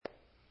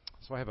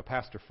So I have a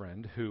pastor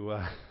friend who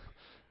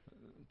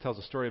tells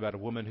a story about a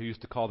woman who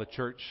used to call the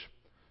church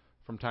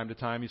from time to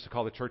time, used to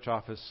call the church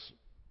office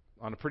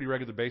on a pretty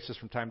regular basis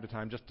from time to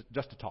time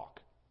just to talk.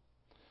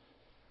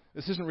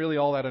 This isn't really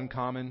all that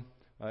uncommon.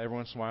 Every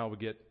once in a while we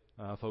get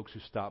folks who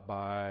stop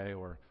by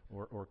or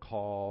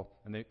call,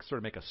 and they sort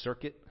of make a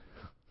circuit,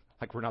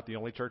 like we're not the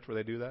only church where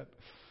they do that.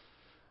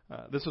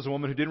 This was a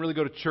woman who didn't really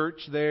go to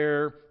church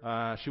there.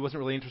 She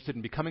wasn't really interested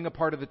in becoming a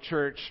part of the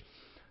church.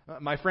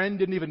 My friend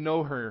didn't even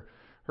know her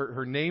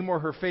name or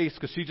her face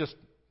because she just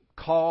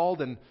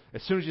called, and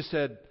as soon as you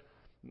said,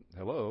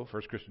 "Hello,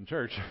 First Christian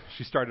Church,"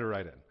 she started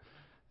right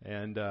in.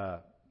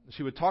 And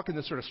she would talk in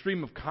this sort of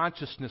stream of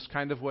consciousness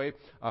kind of way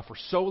for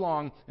so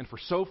long and for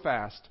so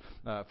fast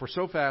and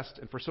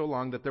for so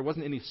long that there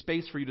wasn't any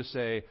space for you to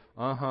say,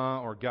 "Uh-huh,"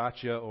 or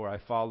 "Gotcha," or "I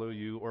follow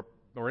you,"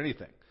 or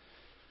anything.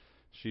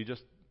 She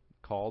just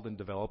called and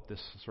developed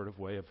this sort of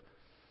way of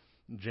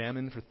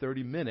jamming for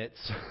 30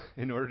 minutes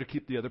in order to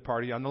keep the other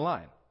party on the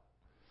line.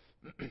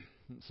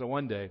 So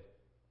one day,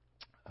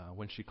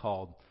 when she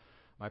called,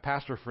 my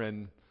pastor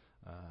friend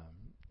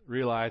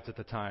realized at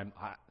the time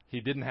he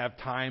didn't have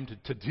time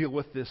to deal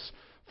with this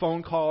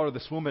phone call or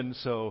this woman,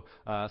 so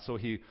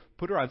he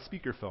put her on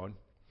speakerphone,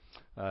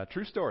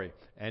 true story,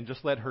 and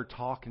just let her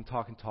talk and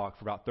talk and talk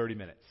for about 30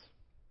 minutes.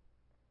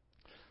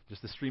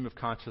 Just the stream of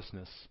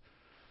consciousness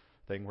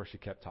thing where she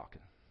kept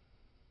talking.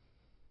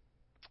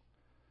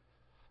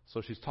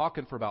 So she's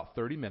talking for about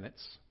 30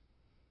 minutes,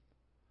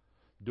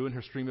 doing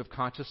her stream of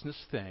consciousness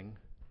thing,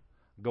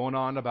 going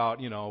on about,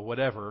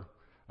 whatever.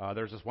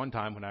 There's this one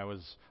time when I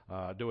was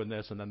doing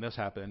this, and then this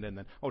happened, and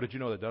then, did you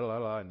know that,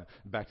 da-da-da-da, and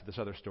back to this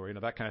other story,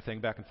 that kind of thing,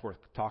 back and forth,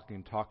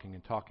 talking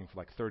for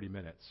like 30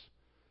 minutes.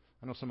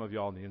 I know some of you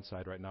all on the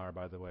inside right now are,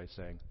 by the way,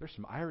 saying, "There's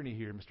some irony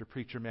here, Mr.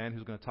 Preacher Man,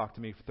 who's going to talk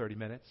to me for 30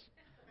 minutes.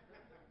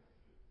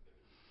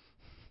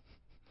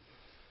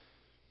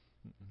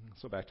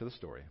 So back to the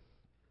story.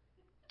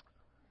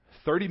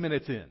 30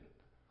 minutes in,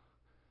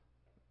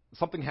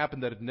 something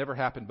happened that had never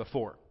happened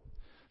before.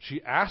 She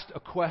asked a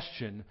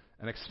question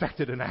and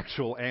expected an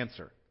actual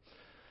answer.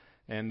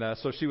 And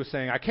so she was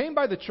saying, "I came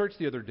by the church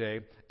the other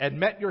day and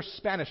met your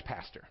Spanish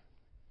pastor."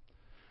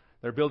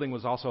 Their building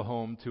was also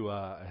home to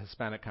a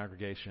Hispanic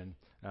congregation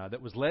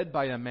that was led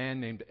by a man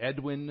named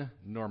Edwin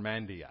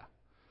Normandia.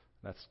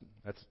 That's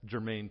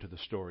germane to the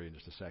story in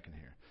just a second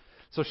here.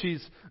 So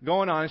she's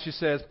going on and she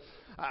says,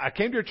 "I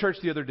came to your church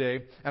the other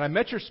day and I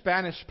met your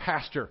Spanish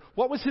pastor.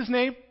 What was his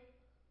name?"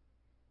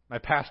 My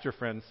pastor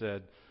friend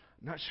said,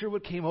 "Not sure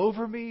what came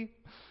over me."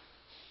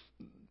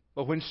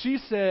 But when she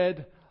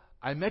said,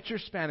 "I met your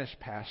Spanish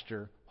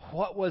pastor,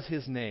 what was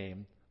his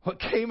name?" what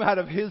came out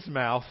of his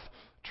mouth,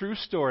 true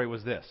story,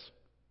 was this: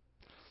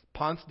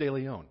 Ponce de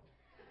Leon.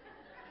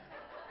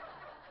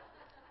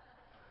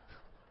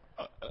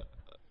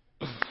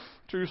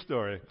 True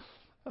story.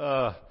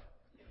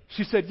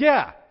 She said,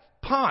 "Yeah,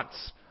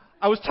 Ponce.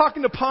 I was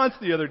talking to Ponce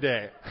the other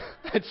day."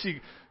 And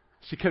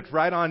she kept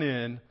right on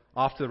in,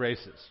 off to the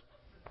races.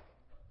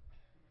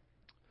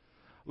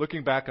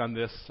 Looking back on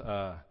this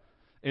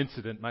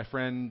incident, my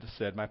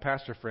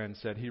pastor friend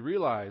said he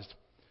realized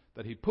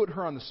that he put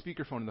her on the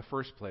speakerphone in the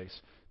first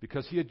place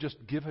because he had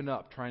just given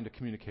up trying to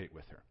communicate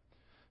with her.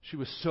 She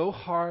was so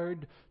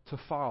hard to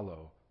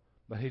follow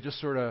that he just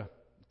sort of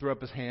threw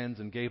up his hands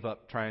and gave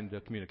up trying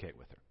to communicate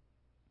with her.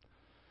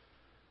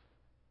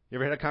 You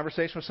ever had a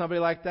conversation with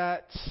somebody like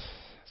that?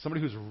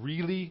 Somebody who's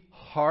really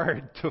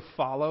hard to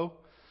follow?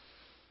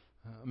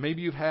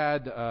 Maybe you've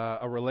had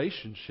a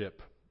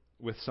relationship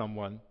with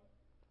someone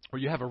where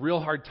you have a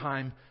real hard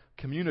time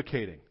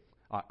communicating.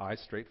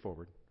 Eyes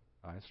straightforward.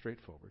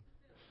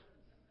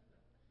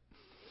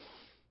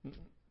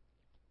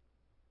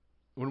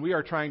 When we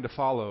are trying to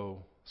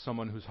follow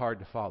someone who's hard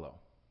to follow,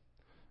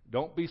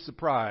 don't be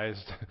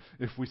surprised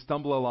if we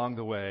stumble along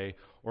the way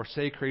or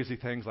say crazy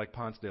things like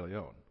Ponce de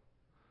Leon.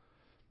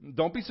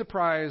 Don't be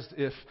surprised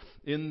if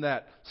in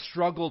that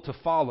struggle to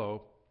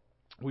follow,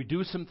 we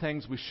do some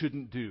things we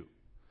shouldn't do.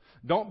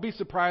 Don't be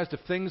surprised if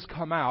things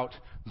come out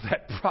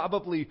that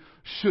probably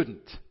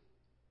shouldn't.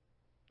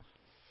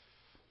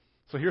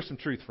 So here's some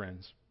truth,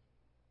 friends.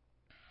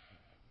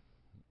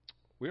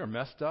 We are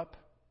messed up,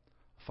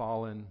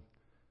 fallen,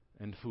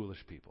 and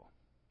foolish people.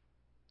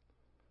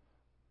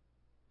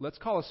 Let's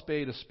call a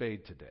spade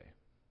today.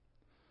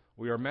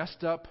 We are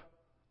messed up,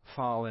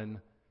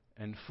 fallen,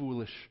 and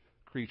foolish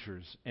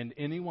creatures, and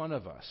any one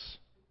of us,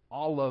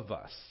 all of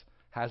us,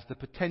 has the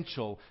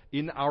potential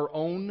in our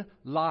own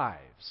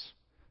lives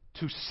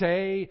to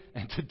say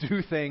and to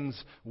do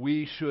things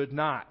we should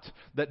not,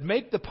 that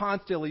make the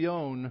Ponce de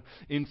Leon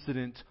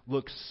incident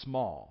look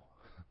small.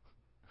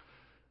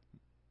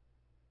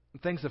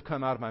 Things have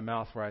come out of my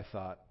mouth where I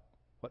thought,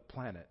 what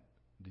planet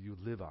do you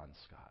live on,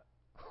 Scott?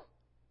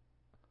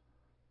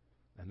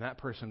 And that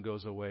person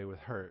goes away with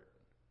hurt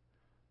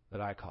that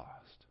I caused.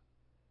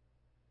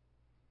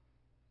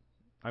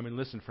 I mean,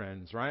 listen,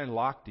 friends, Ryan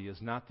Lochte is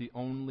not the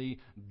only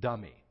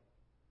dummy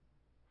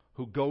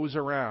who goes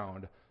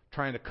around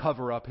trying to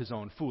cover up his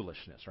own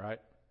foolishness,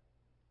 right?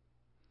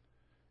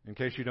 In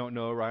case you don't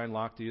know, Ryan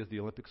Lochte is the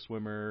Olympic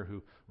swimmer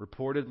who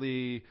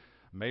reportedly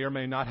may or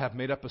may not have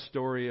made up a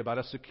story about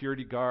a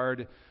security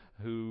guard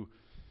who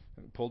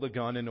pulled a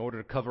gun in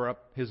order to cover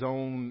up his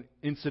own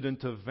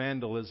incident of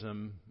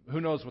vandalism.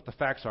 Who knows what the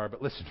facts are,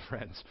 but listen,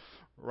 friends,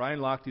 Ryan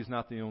Lochte is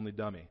not the only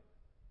dummy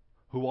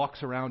who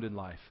walks around in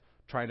life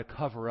trying to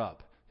cover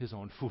up his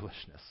own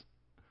foolishness.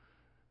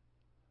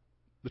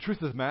 The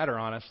truth of the matter,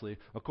 honestly,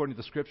 according to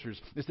the Scriptures,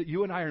 is that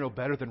you and I are no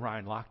better than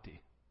Ryan Lochte.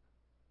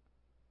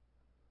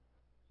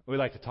 We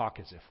like to talk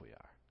as if we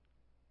are.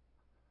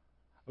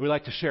 We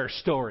like to share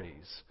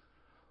stories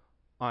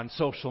on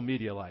social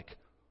media like,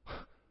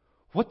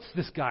 what's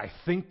this guy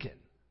thinking?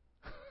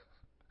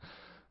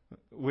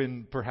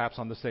 When perhaps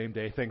on the same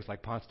day things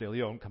like Ponce de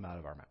Leon come out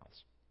of our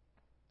mouths.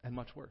 And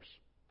much worse.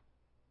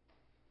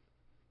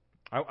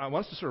 I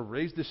want us to sort of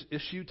raise this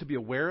issue, to be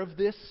aware of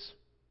this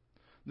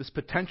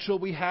potential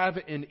we have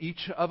in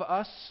each of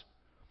us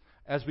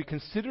as we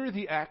consider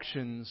the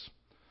actions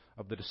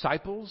of the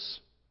disciples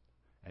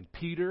and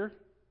Peter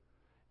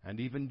and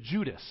even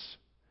Judas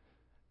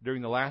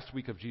during the last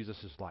week of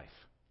Jesus' life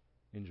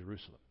in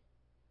Jerusalem.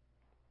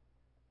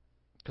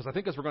 Because I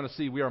think, as we're going to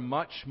see, we are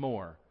much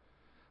more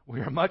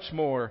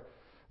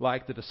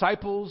like the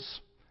disciples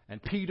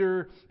and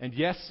Peter and,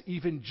 yes,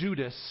 even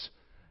Judas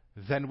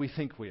than we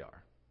think we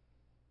are.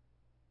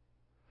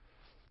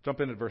 Jump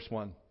in at verse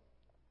 1.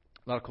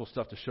 A lot of cool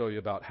stuff to show you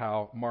about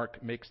how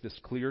Mark makes this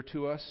clear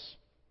to us.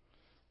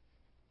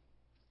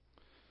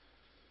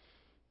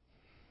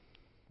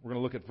 We're going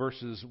to look at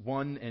verses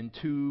 1 and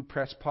 2,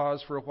 press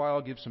pause for a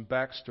while, give some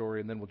backstory,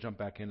 and then we'll jump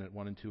back in at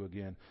 1 and 2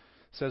 again.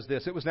 It says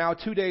this: "It was now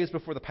 2 days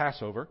before the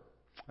Passover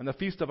and the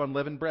Feast of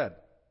Unleavened Bread.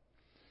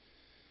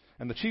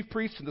 And the chief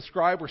priests and the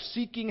scribe were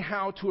seeking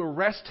how to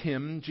arrest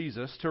him,"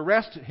 Jesus, "to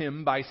arrest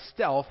him by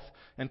stealth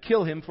and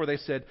kill him, for they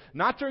said,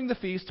 'Not during the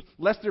feast,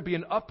 lest there be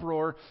an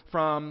uproar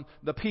from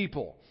the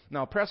people.'"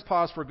 Now, press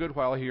pause for a good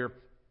while here.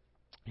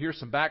 Here's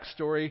some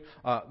backstory.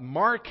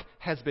 Mark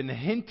has been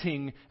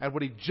hinting at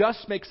what he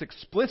just makes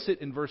explicit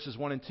in verses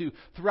 1 and 2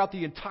 throughout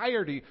the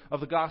entirety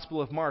of the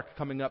Gospel of Mark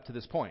coming up to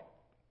this point.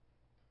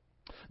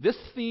 This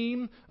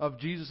theme of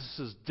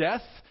Jesus'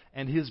 death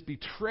and his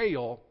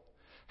betrayal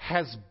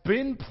has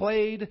been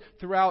played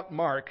throughout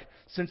Mark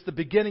since the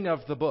beginning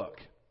of the book.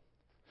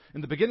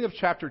 In the beginning of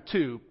chapter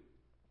 2,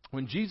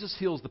 when Jesus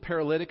heals the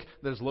paralytic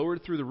that is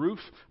lowered through the roof,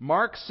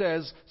 Mark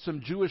says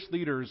some Jewish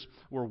leaders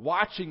were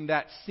watching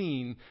that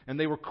scene and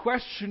they were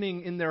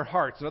questioning in their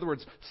hearts. In other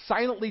words,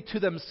 silently to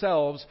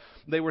themselves,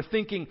 they were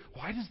thinking,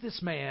 why does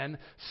this man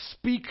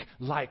speak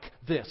like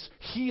this?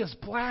 He is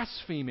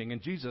blaspheming.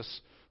 And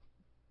Jesus,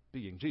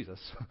 being Jesus,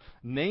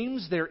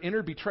 names their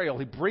inner betrayal.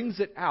 He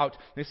brings it out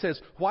and he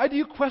says, "Why do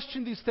you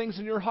question these things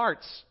in your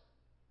hearts?"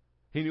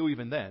 He knew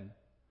even then,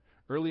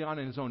 early on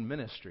in his own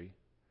ministry,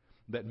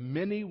 that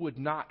many would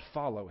not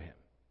follow him.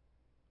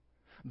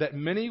 That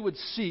many would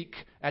seek,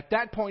 at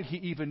that point he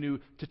even knew,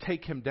 to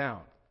take him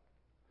down.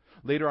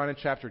 Later on in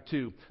chapter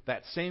 2,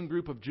 that same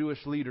group of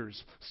Jewish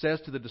leaders says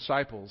to the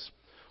disciples,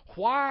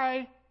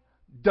 "Why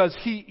does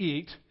he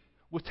eat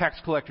with tax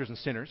collectors and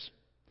sinners?"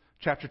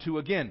 Chapter 2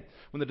 again,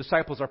 when the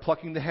disciples are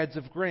plucking the heads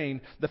of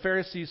grain, the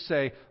Pharisees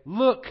say,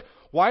 "Look,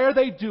 why are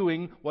they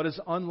doing what is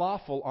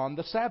unlawful on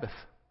the Sabbath?"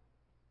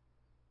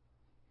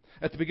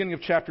 At the beginning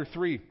of chapter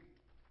 3,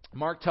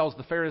 Mark tells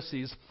the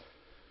Pharisees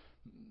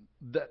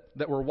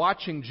that were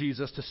watching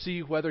Jesus to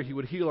see whether he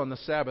would heal on the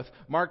Sabbath.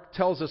 Mark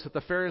tells us that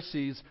the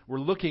Pharisees were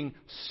looking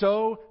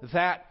so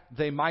that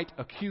they might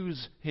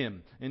accuse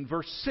him. In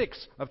verse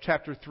 6 of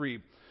chapter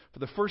 3, for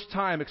the first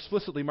time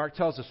explicitly, Mark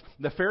tells us,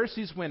 the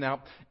Pharisees went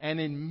out and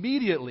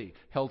immediately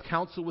held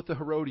counsel with the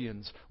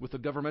Herodians, with the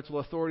governmental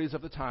authorities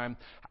of the time,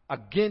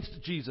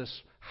 against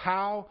Jesus,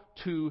 how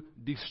to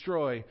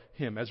destroy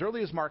him. As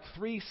early as Mark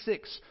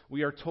 3:6,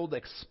 we are told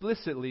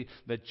explicitly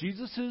that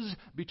Jesus'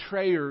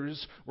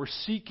 betrayers were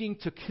seeking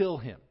to kill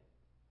him.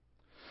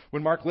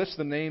 When Mark lists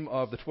the name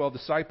of the 12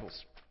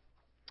 disciples,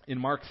 in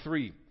Mark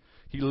 3,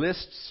 he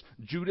lists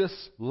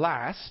Judas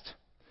last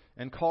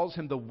and calls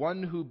him the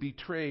one who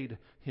betrayed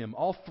him.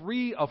 All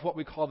three of what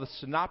we call the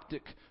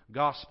synoptic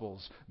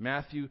Gospels,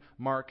 Matthew,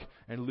 Mark,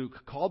 and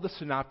Luke, called the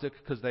synoptic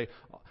because they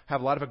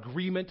have a lot of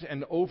agreement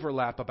and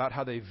overlap about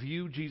how they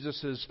view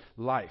Jesus'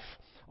 life.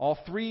 All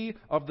three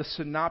of the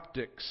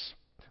synoptics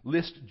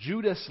list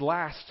Judas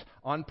last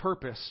on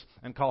purpose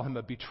and call him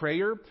a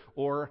betrayer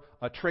or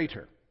a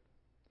traitor.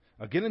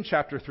 Again in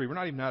chapter 3, we're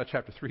not even out of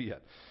chapter 3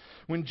 yet.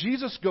 When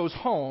Jesus goes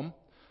home,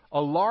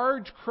 a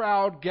large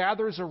crowd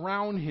gathers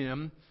around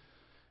him,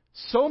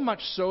 so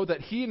much so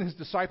that he and his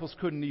disciples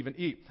couldn't even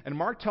eat. And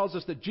Mark tells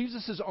us that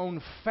Jesus' own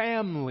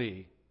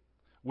family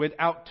went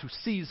out to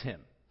seize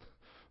him,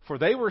 for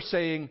they were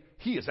saying,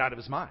 he is out of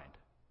his mind.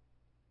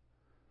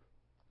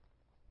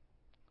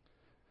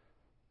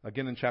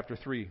 Again in chapter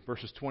 3,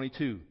 verses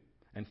 22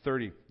 and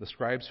 30, the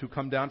scribes who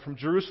come down from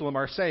Jerusalem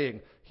are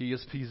saying, he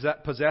is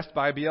possessed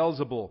by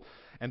Beelzebul,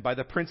 and by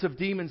the prince of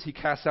demons he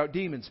casts out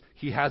demons.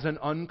 He has an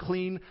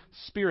unclean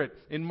spirit.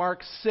 In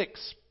Mark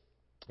 6,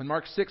 In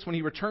Mark 6, when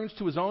he returns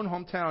to his own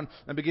hometown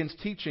and begins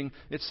teaching,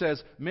 it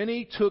says,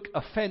 many took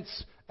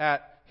offense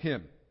at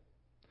him.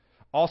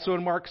 Also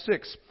in Mark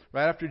 6,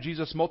 right after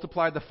Jesus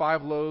multiplied the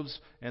 5 loaves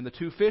and the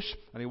 2 fish,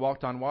 and he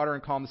walked on water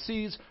and calmed the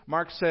seas,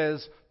 Mark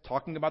says,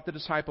 talking about the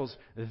disciples,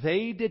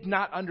 they did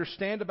not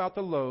understand about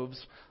the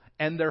loaves,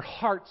 and their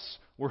hearts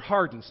were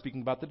hardened,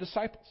 speaking about the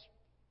disciples.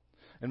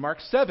 In Mark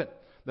 7,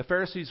 the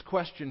Pharisees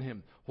question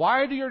him,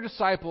 why do your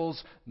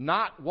disciples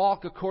not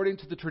walk according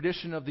to the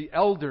tradition of the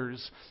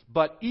elders,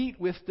 but eat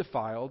with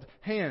defiled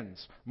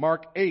hands?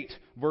 Mark 8,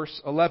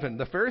 verse 11.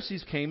 The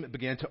Pharisees came and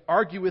began to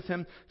argue with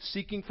him,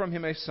 seeking from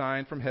him a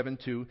sign from heaven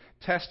to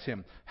test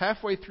him.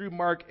 Halfway through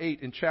Mark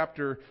 8, in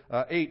chapter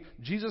 8,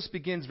 Jesus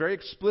begins very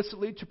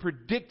explicitly to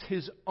predict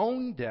his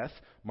own death.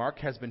 Mark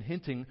has been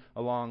hinting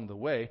along the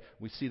way.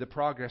 We see the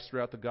progress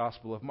throughout the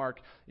Gospel of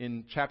Mark.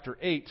 In chapter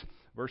 8,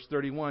 verse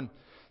 31,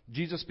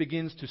 Jesus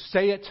begins to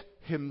say it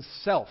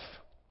himself.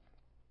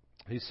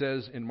 He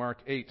says in Mark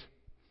 8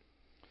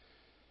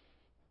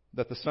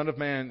 that the Son of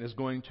Man is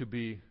going to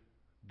be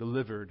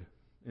delivered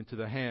into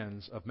the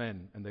hands of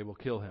men, and they will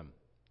kill him.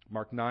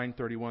 Mark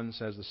 9:31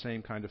 says the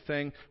same kind of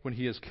thing. When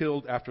he is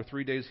killed, after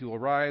 3 days he will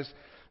rise.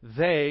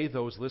 They,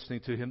 those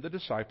listening to him, the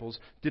disciples,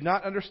 did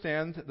not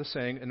understand the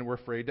saying and were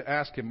afraid to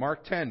ask him.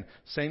 Mark 10,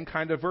 same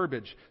kind of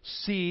verbiage.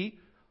 See,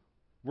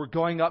 we're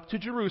going up to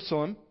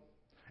Jerusalem,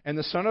 and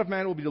the Son of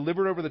Man will be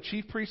delivered over the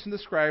chief priests and the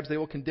scribes. They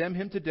will condemn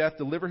him to death,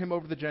 deliver him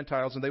over to the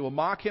Gentiles, and they will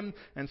mock him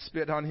and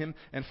spit on him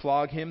and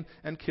flog him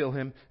and kill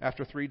him.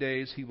 After 3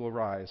 days he will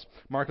rise.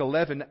 Mark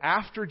 11,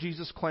 after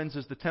Jesus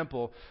cleanses the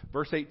temple,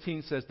 verse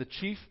 18 says, the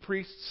chief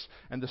priests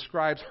and the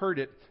scribes heard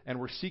it and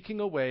were seeking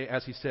a way,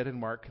 as he said in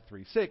Mark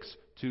 3:6,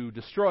 to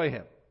destroy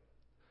him.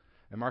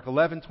 And Mark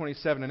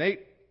 11:27 and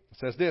 8, it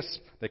says this,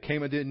 they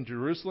came and did in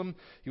Jerusalem.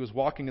 He was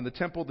walking in the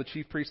temple. The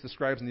chief priests, the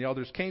scribes, and the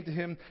elders came to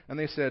him, and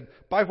they said,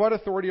 by what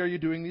authority are you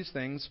doing these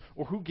things,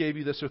 or who gave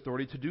you this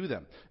authority to do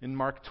them? In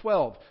Mark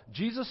 12,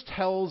 Jesus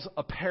tells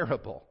a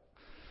parable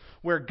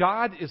where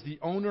God is the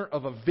owner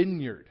of a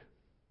vineyard,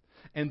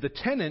 and the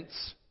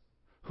tenants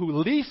who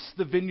lease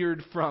the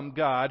vineyard from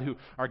God, who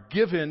are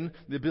given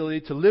the ability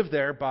to live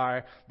there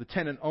by the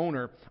tenant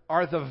owner,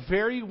 are the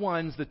very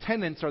ones, the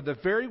tenants are the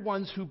very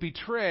ones who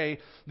betray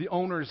the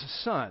owner's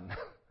son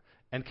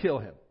and kill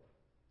him.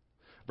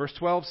 Verse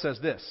 12 says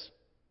this,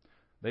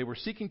 they were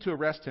seeking to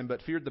arrest him,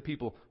 but feared the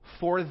people,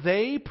 for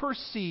they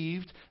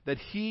perceived that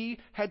he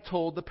had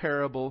told the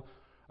parable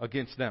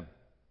against them.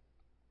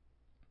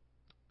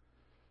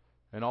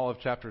 In all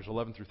of chapters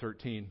 11 through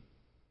 13,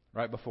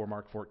 right before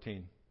Mark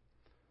 14,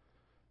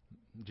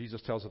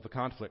 Jesus tells of the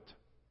conflict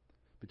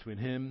between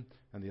him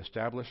and the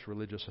established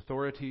religious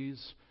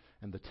authorities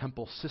and the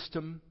temple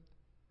system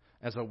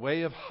as a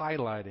way of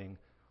highlighting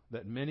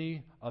that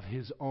many of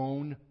his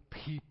own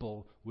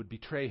people would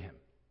betray him.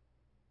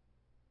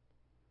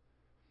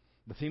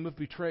 The theme of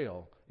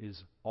betrayal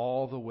is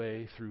all the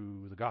way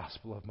through the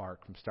Gospel of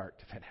Mark from start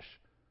to finish.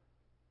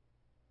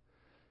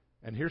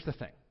 And here's the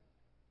thing.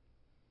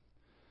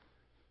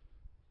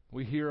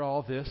 We hear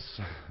all this,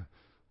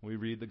 we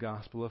read the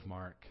Gospel of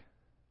Mark,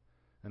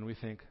 and we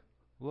think,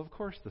 well, of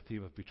course the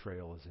theme of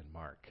betrayal is in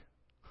Mark.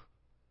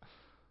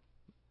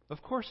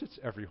 Of course it's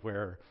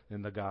everywhere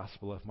in the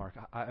Gospel of Mark.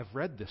 I've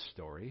read this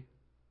story.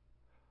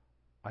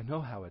 I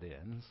know how it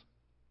ends.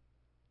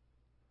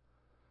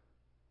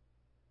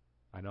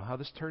 I know how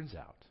this turns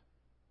out.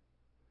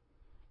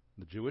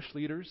 The Jewish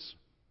leaders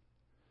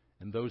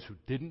and those who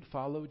didn't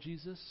follow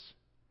Jesus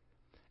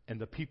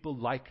and the people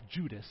like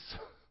Judas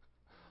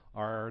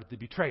are the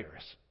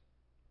betrayers.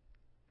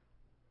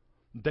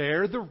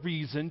 They're the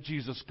reason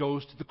Jesus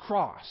goes to the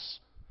cross.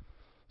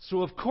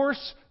 So of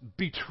course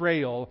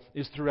betrayal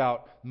is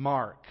throughout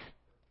Mark.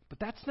 But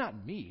that's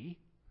not me.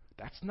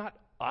 That's not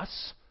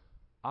us.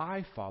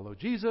 I follow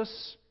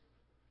Jesus.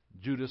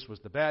 Judas was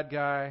the bad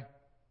guy.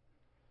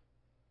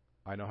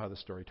 I know how the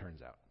story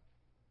turns out.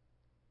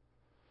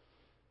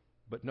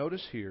 But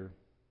notice here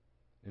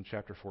in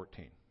chapter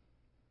 14,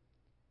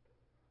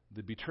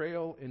 the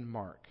betrayal in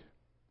Mark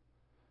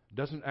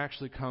doesn't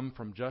actually come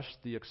from just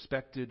the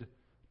expected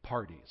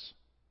parties.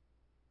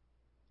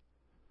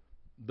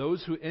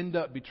 Those who end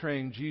up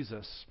betraying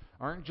Jesus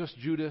aren't just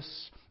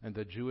Judas and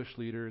the Jewish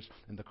leaders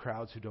and the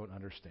crowds who don't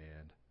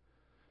understand.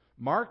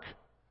 Mark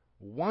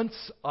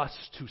wants us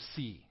to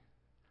see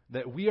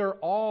that we are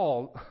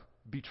all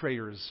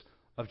betrayers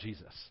of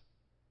Jesus.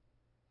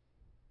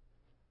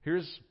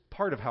 Here's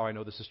part of how I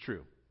know this is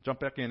true. Jump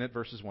back in at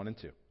verses 1 and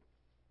 2.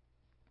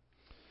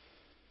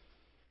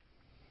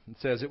 It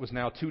says, it was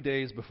now 2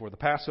 days before the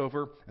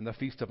Passover and the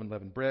Feast of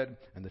Unleavened Bread,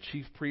 and the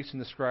chief priests and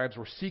the scribes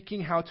were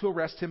seeking how to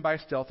arrest him by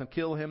stealth and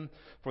kill him,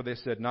 for they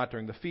said, not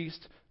during the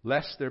feast,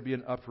 lest there be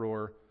an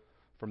uproar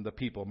from the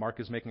people. Mark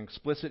is making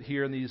explicit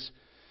here in these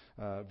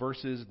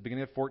verses,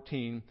 beginning at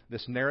 14,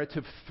 this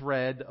narrative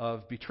thread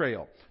of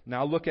betrayal.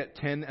 Now look at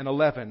 10 and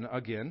 11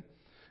 again,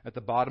 at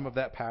the bottom of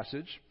that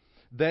passage.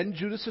 Then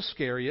Judas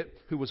Iscariot,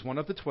 who was one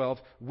of the 12,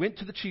 went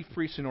to the chief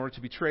priests in order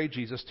to betray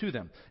Jesus to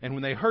them. And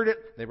when they heard it,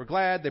 they were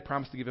glad. They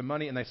promised to give him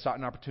money, and they sought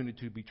an opportunity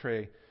to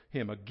betray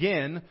him.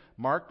 Again,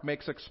 Mark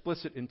makes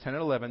explicit in 10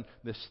 and 11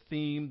 this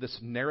theme, this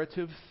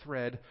narrative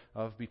thread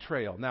of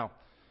betrayal. Now,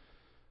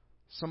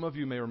 some of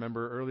you may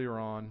remember earlier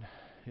on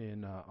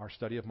in our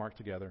study of Mark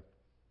together,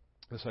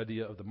 this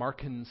idea of the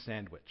Markan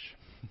sandwich.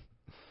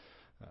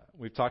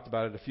 We've talked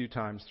about it a few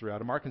times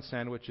throughout. A Markan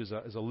sandwich is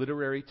a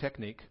literary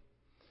technique.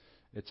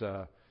 It's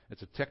a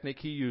technique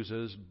he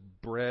uses,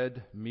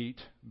 bread, meat,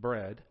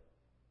 bread.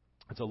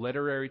 It's a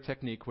literary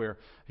technique where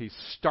he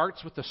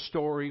starts with a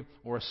story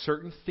or a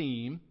certain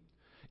theme,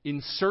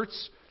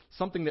 inserts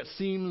something that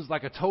seems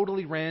like a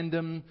totally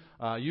random,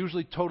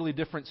 usually totally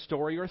different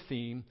story or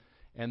theme,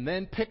 and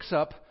then picks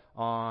up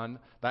on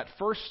that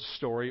first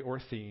story or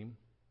theme.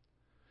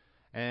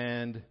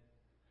 And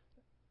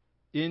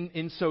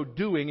in so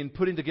doing, in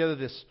putting together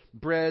this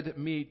bread,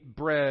 meat,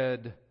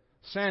 bread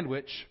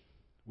sandwich,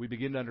 we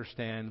begin to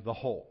understand the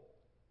whole.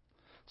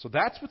 So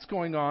that's what's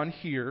going on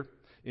here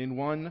in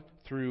 1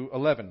 through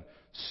 11.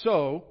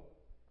 So,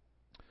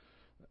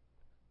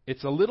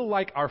 it's a little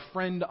like our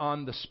friend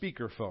on the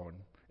speakerphone.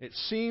 It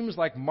seems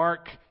like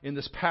Mark, in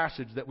this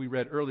passage that we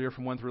read earlier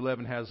from 1 through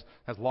 11, has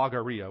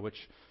logorrhea, which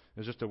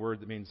is just a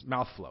word that means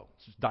mouth flow.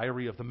 It's just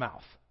diarrhea of the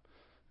mouth.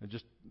 It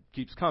just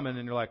keeps coming,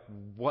 and you're like,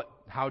 what?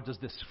 How does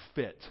this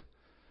fit?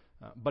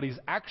 But he's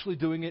actually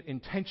doing it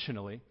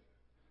intentionally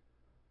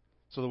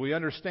so that we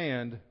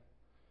understand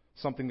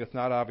something that's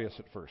not obvious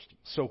at first.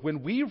 So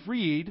when we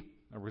read,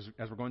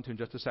 as we're going to in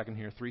just a second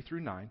here, 3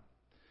 through 9,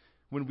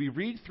 when we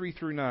read 3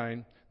 through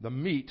 9, the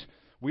meat,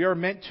 we are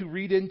meant to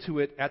read into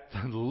it at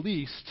the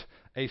least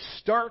a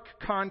stark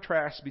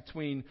contrast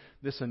between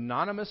this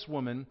anonymous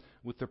woman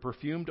with the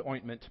perfumed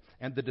ointment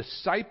and the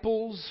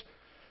disciples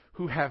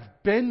who have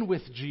been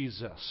with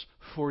Jesus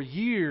for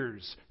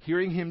years,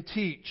 hearing him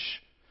teach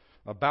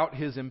about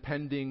his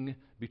impending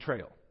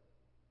betrayal.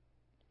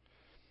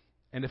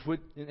 And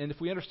if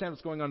we understand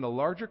what's going on in the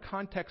larger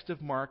context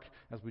of Mark,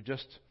 as we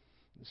just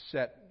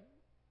set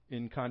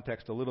in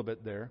context a little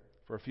bit there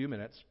for a few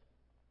minutes,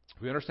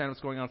 if we understand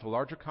what's going on in the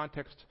larger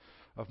context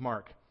of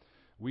Mark,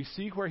 we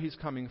see where he's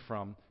coming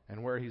from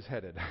and where he's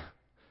headed.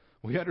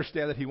 We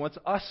understand that he wants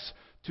us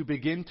to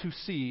begin to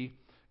see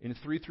in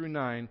 3 through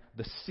 9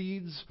 the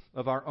seeds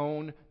of our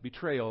own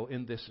betrayal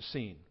in this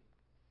scene.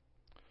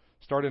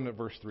 Starting at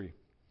verse 3.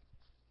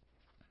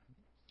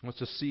 He wants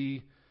to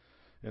see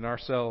in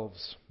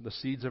ourselves the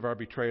seeds of our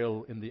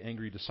betrayal in the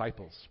angry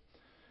disciples.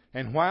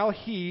 And while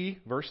he,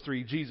 verse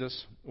 3,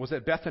 Jesus, was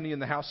at Bethany in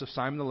the house of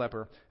Simon the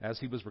leper, as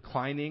he was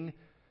reclining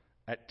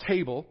at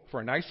table for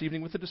a nice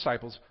evening with the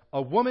disciples,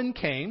 a woman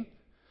came,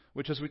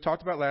 which, as we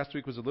talked about last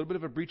week, was a little bit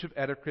of a breach of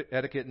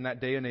etiquette in that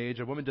day and age.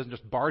 A woman doesn't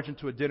just barge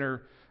into a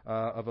dinner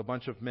of a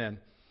bunch of men,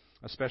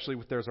 especially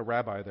if there's a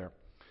rabbi there.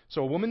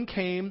 So a woman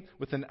came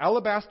with an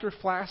alabaster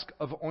flask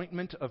of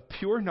ointment of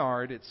pure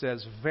nard, it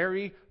says,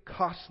 very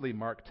costly,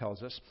 Mark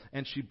tells us,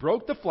 and she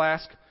broke the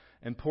flask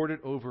and poured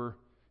it over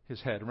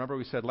his head. Remember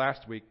we said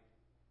last week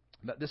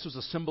that this was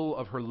a symbol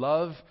of her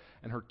love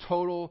and her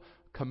total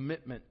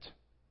commitment.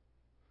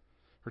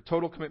 Her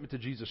total commitment to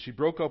Jesus. She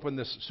broke open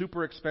this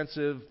super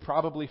expensive,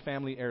 probably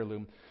family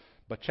heirloom.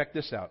 But check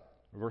this out,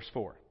 verse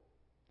 4.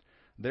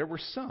 There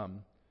were some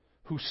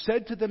who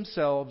said to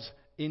themselves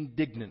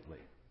indignantly,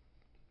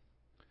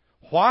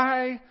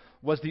 why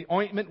was the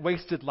ointment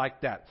wasted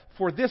like that?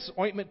 For this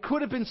ointment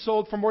could have been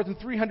sold for more than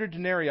 300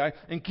 denarii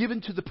and given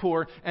to the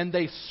poor, and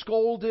they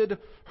scolded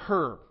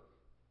her.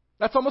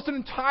 That's almost an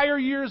entire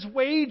year's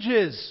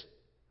wages.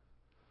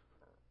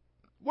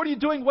 What are you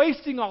doing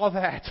wasting all of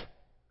that?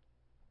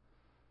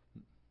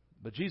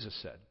 But Jesus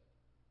said,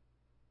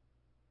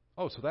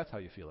 oh, so that's how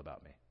you feel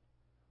about me.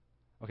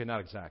 Okay, not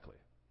exactly.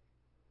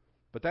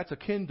 But that's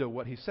akin to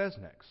what he says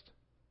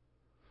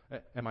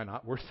next. Am I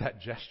not worth that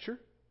gesture?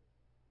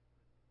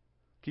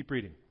 Keep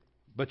reading.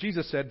 But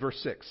Jesus said, verse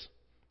 6,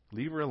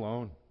 leave her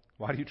alone.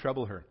 Why do you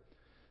trouble her?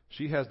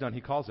 She has done, he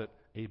calls it,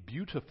 a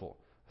beautiful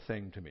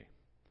thing to me.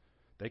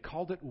 They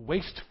called it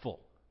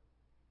wasteful.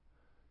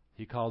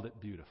 He called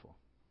it beautiful.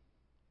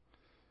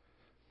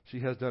 She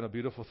has done a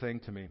beautiful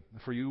thing to me.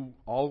 For you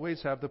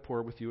always have the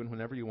poor with you, and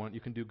whenever you want, you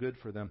can do good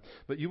for them.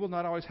 But you will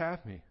not always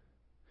have me.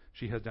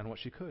 She has done what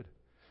she could.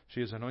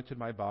 She has anointed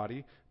my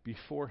body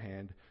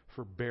beforehand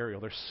for burial.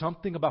 There's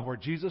something about where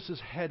Jesus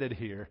is headed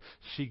here.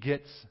 She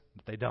gets,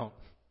 but they don't.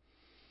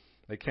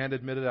 They can't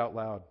admit it out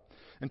loud.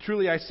 And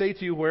truly I say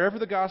to you, wherever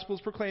the gospel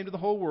is proclaimed to the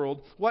whole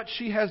world, what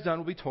she has done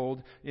will be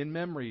told in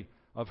memory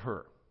of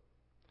her.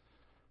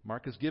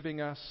 Mark is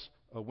giving us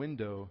a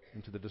window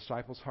into the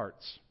disciples'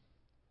 hearts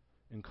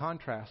in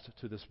contrast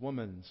to this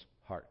woman's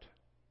heart.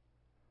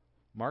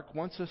 Mark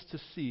wants us to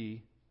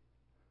see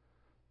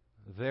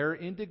their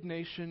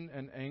indignation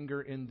and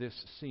anger in this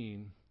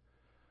scene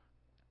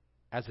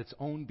as its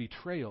own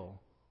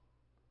betrayal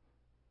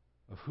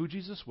of who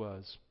Jesus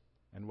was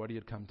and what he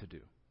had come to do.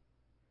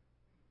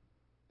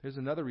 Here's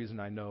another reason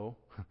I know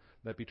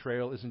that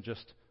betrayal isn't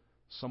just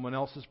someone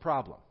else's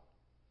problem.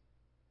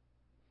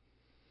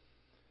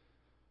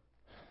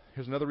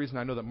 Here's another reason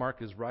I know that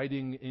Mark is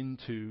writing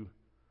into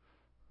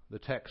the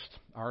text,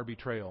 our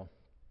betrayal.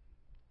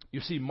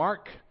 You see,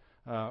 Mark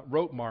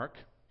wrote Mark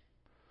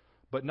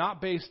but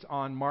not based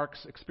on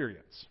Mark's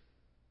experience.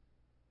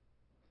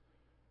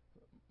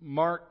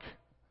 Mark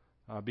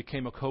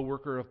became a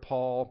co-worker of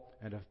Paul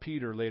and of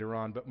Peter later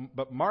on,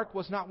 but Mark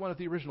was not one of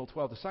the original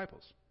 12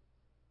 disciples.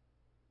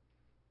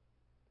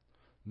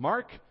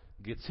 Mark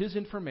gets his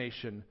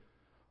information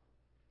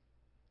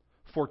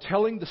for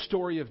telling the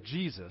story of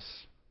Jesus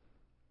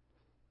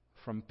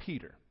from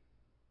Peter.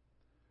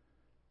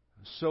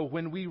 So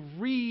when we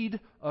read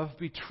of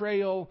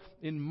betrayal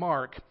in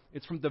Mark,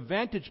 it's from the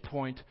vantage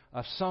point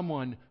of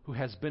someone who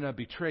has been a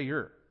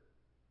betrayer.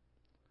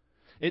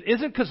 It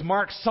isn't because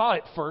Mark saw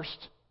it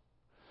first.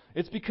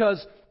 It's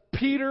because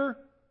Peter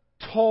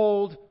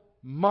told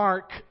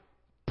Mark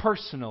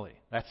personally.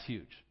 That's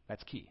huge.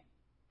 That's key.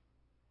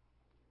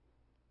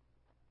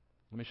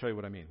 Let me show you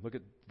what I mean. Look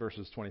at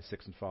verses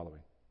 26 and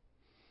following.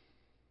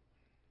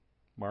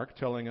 Mark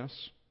telling us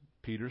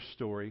Peter's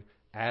story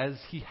as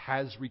he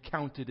has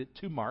recounted it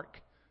to Mark.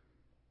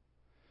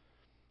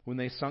 When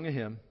they had sung a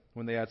hymn,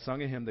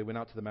 they went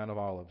out to the Mount of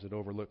Olives. It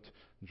overlooked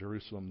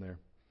Jerusalem there.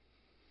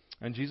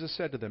 And Jesus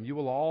said to them, "You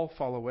will all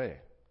fall away.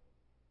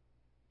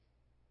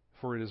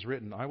 For it is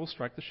written, I will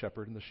strike the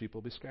shepherd and the sheep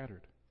will be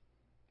scattered."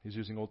 He's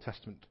using Old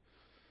Testament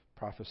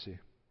prophecy.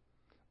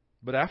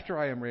 "But after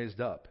I am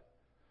raised up,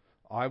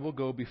 I will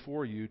go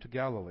before you to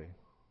Galilee."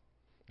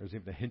 There's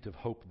even a hint of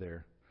hope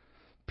there.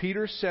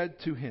 Peter said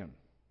to him,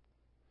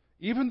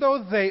 even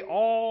though they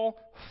all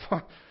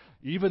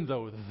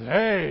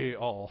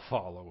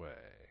fall away,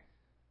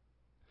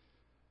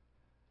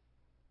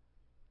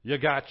 you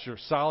got your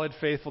solid,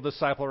 faithful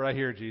disciple right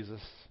here,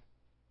 Jesus.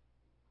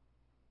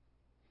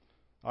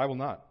 I will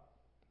not.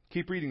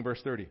 Keep reading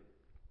verse 30.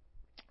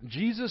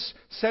 Jesus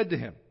said to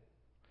him,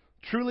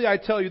 "Truly I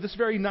tell you, this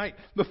very night,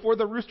 before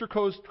the rooster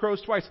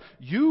crows twice,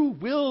 you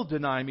will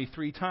deny me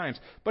 3 times.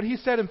 But he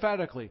said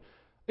emphatically,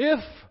 if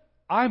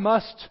I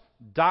must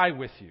die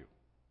with you,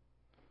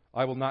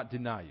 I will not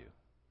deny you."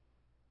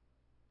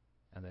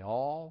 And they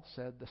all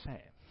said the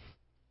same.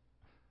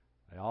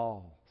 They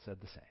all said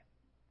the same.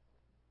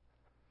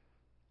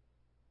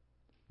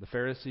 The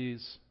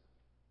Pharisees,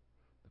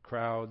 the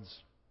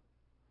crowds,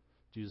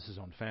 Jesus'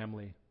 own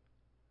family,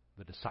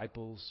 the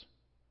disciples,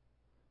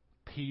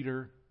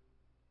 Peter,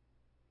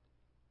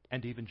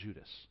 and even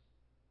Judas.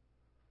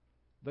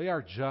 They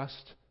are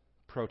just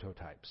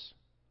prototypes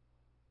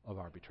of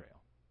our betrayal.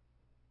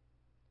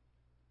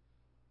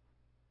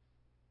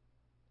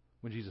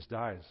 When Jesus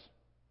dies,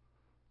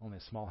 only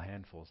a small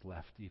handful is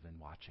left even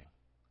watching.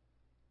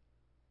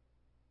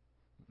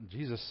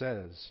 Jesus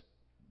says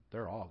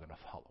they're all going to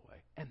fall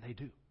away, and they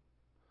do.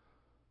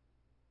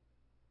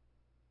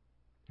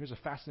 Here's a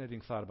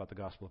fascinating thought about the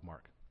Gospel of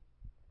Mark.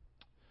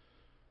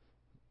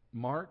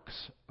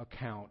 Mark's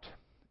account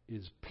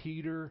is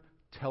Peter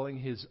telling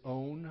his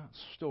own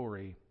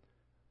story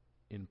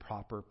in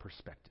proper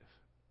perspective.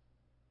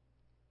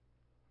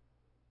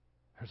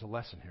 There's a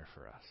lesson here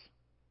for us.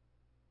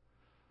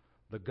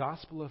 The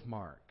Gospel of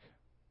Mark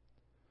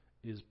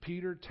is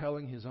Peter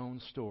telling his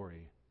own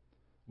story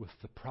with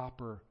the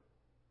proper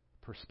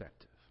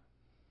perspective.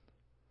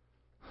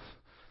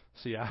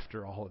 See,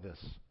 after all of this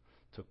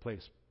took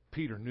place,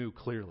 Peter knew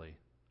clearly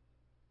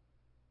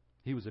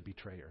he was a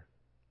betrayer.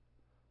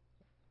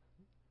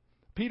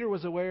 Peter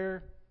was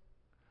aware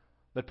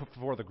that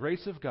before the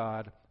grace of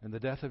God and the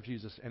death of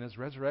Jesus and his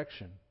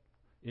resurrection,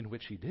 in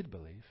which he did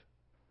believe,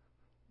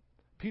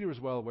 Peter was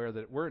well aware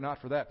that were it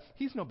not for that,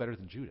 he's no better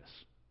than Judas.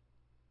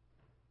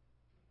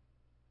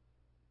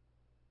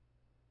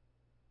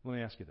 Let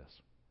me ask you this.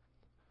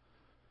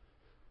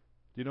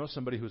 Do you know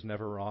somebody who's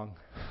never wrong?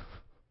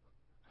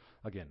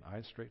 Again,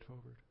 eyes straight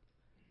forward.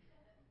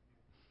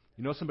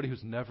 You know somebody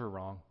who's never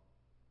wrong?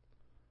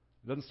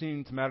 It doesn't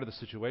seem to matter the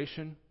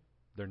situation.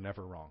 They're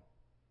never wrong.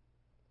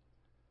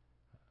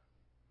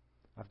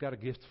 I've got a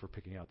gift for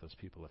picking out those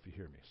people, if you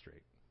hear me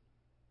straight.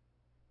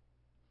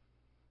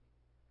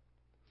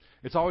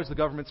 It's always the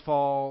government's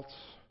fault,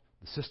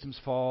 the system's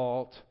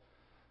fault,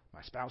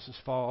 my spouse's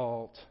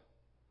fault,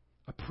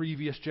 a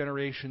previous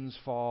generation's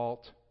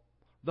fault,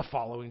 the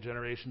following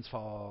generation's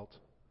fault.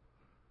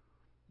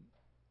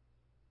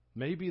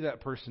 Maybe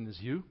that person is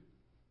you.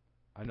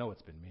 I know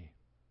it's been me.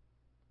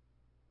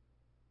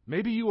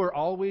 Maybe you are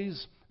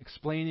always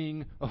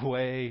explaining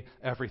away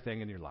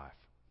everything in your life.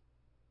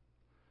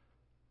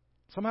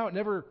 Somehow it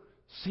never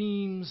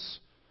seems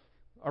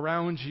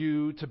around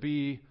you to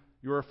be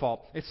your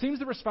fault. It seems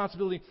the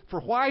responsibility for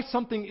why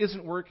something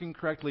isn't working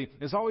correctly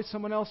is always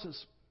someone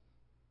else's,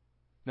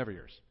 never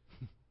yours.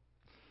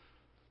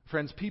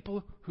 Friends,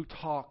 people who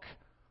talk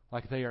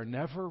like they are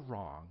never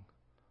wrong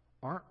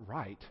aren't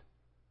right.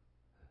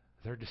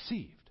 They're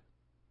deceived.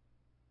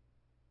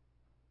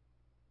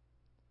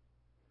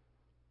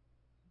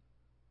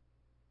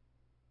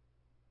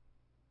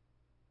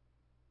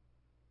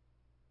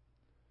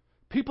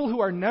 People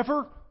who are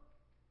never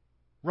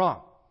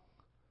wrong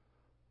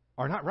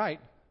are not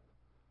right.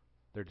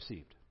 They're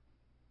deceived.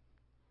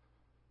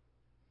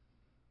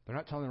 They're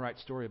not telling the right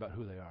story about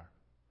who they are.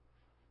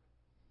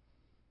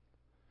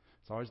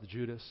 It's always the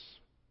Judas.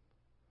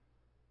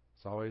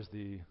 It's always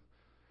the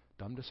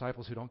dumb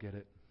disciples who don't get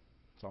it.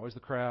 It's always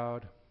the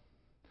crowd.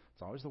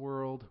 It's always the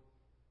world.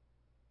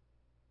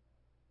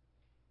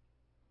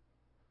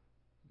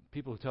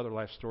 People who tell their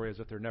life story as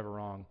if they're never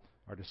wrong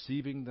are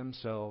deceiving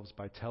themselves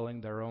by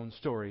telling their own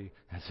story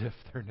as if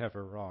they're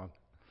never wrong.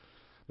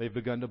 They've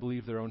begun to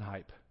believe their own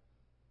hype.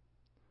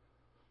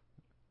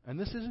 And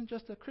this isn't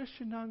just a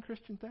Christian,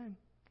 non-Christian thing.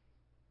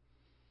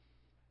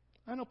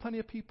 I know plenty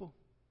of people,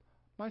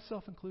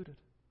 myself included,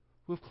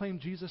 who have claimed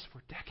Jesus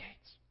for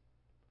decades,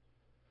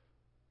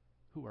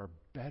 who are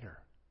better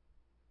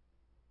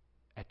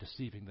at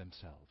deceiving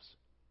themselves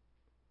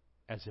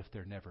as if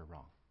they're never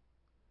wrong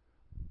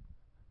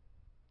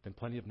than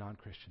plenty of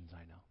non-Christians I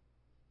know.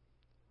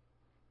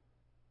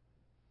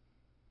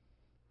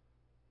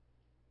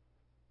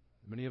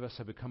 Many of us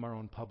have become our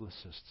own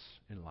publicists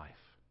in life,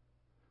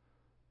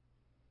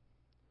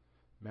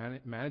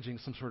 managing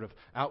some sort of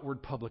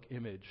outward public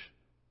image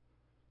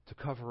to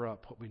cover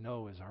up what we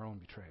know is our own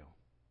betrayal.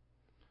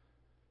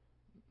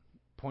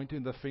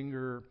 Pointing the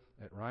finger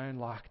at Ryan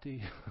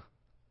Lochte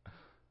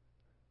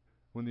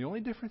when the only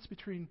difference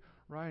between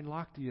Ryan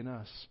Lochte and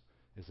us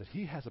is that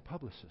he has a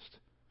publicist.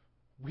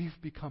 We've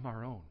become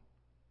our own.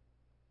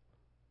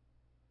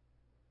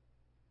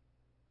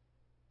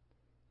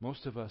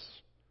 Most of us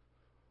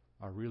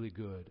are really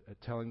good at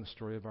telling the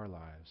story of our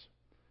lives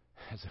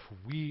as if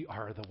we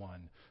are the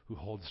one who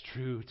holds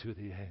true to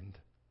the end.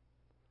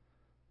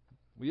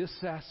 We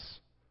assess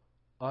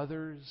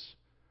others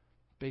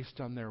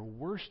based on their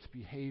worst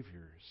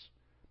behaviors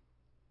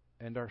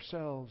and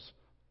ourselves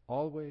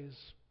always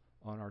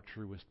on our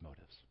truest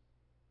motives.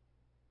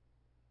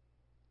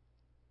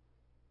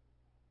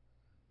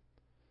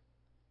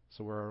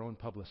 So we're our own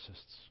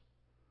publicists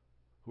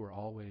who are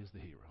always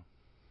the hero.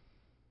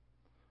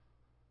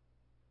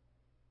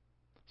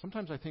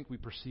 Sometimes I think we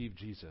perceive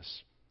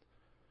Jesus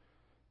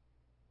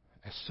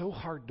as so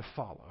hard to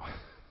follow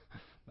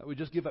that we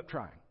just give up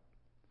trying.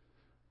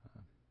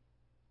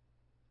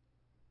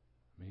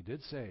 He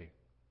did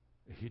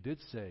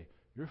say,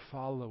 you're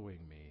following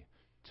me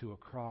to a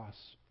cross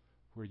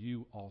where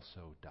you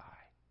also die.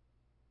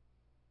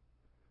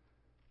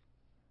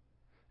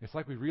 It's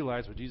like we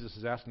realize what Jesus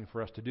is asking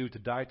for us to do, to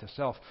die to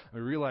self.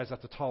 And we realize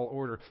that's a tall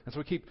order. And so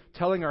we keep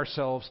telling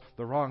ourselves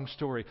the wrong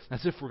story,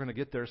 as if we're going to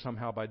get there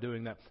somehow by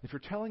doing that. If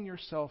you're telling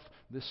yourself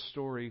this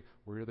story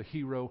where you're the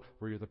hero,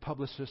 where you're the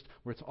publicist,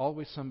 where it's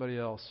always somebody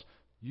else,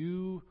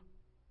 you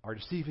are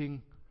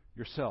deceiving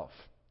yourself.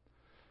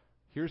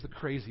 Here's the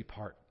crazy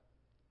part.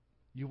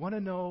 You want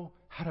to know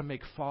how to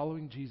make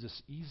following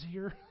Jesus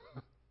easier?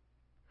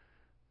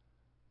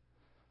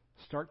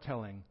 Start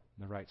telling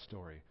the right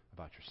story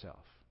about yourself.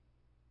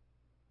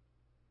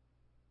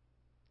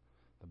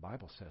 The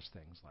Bible says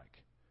things like,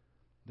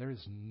 there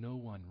is no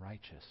one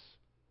righteous,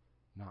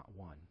 not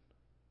one.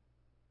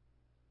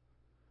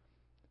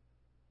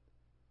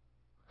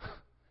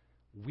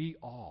 We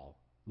all,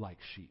 like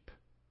sheep,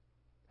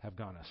 have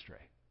gone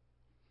astray.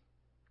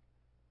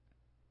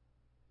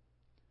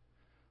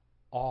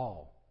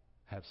 All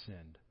have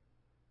sinned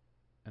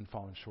and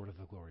fallen short of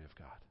the glory of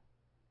God.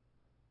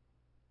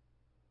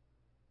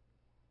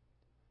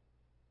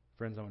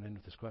 Friends, I want to end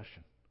with this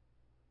question.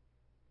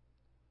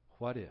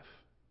 What if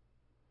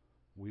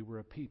we were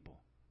a people,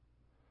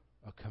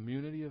 a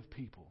community of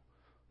people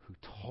who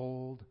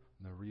told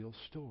the real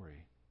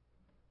story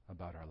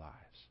about our lives?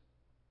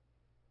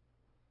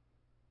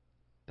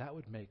 That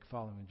would make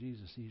following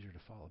Jesus easier to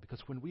follow.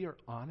 Because when we are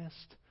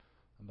honest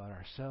about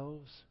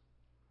ourselves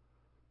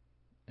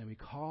and we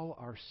call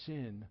our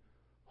sin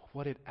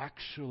what it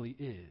actually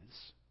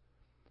is,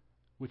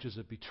 which is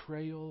a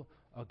betrayal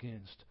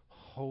against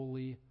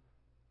holy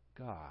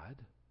God,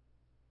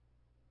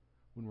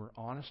 when we're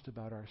honest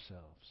about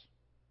ourselves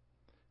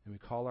and we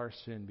call our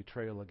sin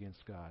betrayal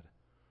against God,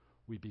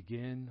 we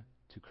begin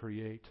to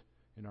create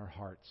in our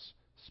hearts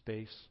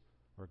space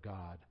where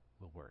God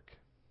will work.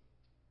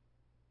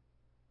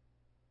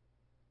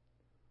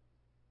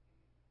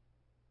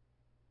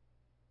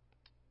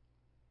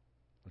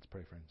 Let's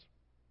pray, friends.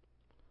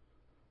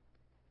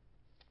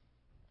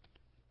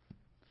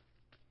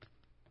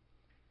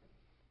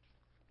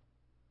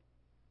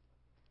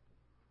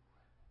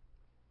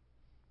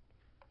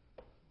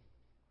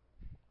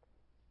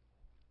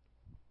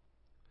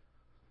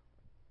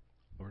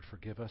 Lord,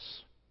 forgive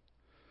us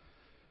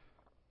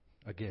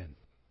again